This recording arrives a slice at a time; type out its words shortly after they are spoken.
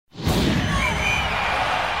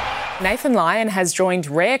Nathan Lyon has joined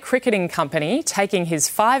rare cricketing company, taking his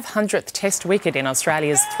 500th Test wicket in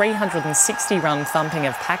Australia's 360-run thumping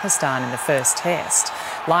of Pakistan in the first Test.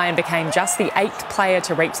 Lyon became just the 8th player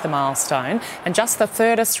to reach the milestone and just the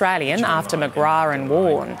 3rd Australian after McGrath and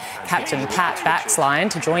Warne. Captain Pat backs Lyon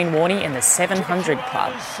to join Warney in the 700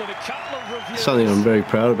 club. Something I'm very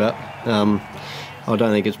proud about. I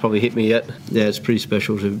don't think it's probably hit me yet. Yeah, it's pretty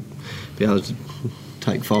special to be able to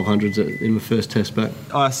take 500s in my first Test back.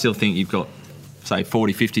 I still think you've got, say,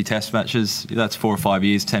 40, 50 Test matches. That's 4 or 5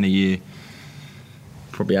 years, 10 a year.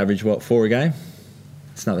 Probably average, 4 a game?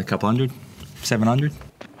 It's another couple hundred, 700.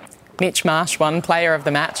 Mitch Marsh won player of the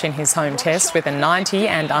match in his home Test with a 90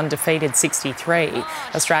 and undefeated 63.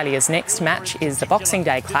 Australia's next match is the Boxing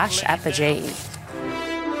Day clash at the G.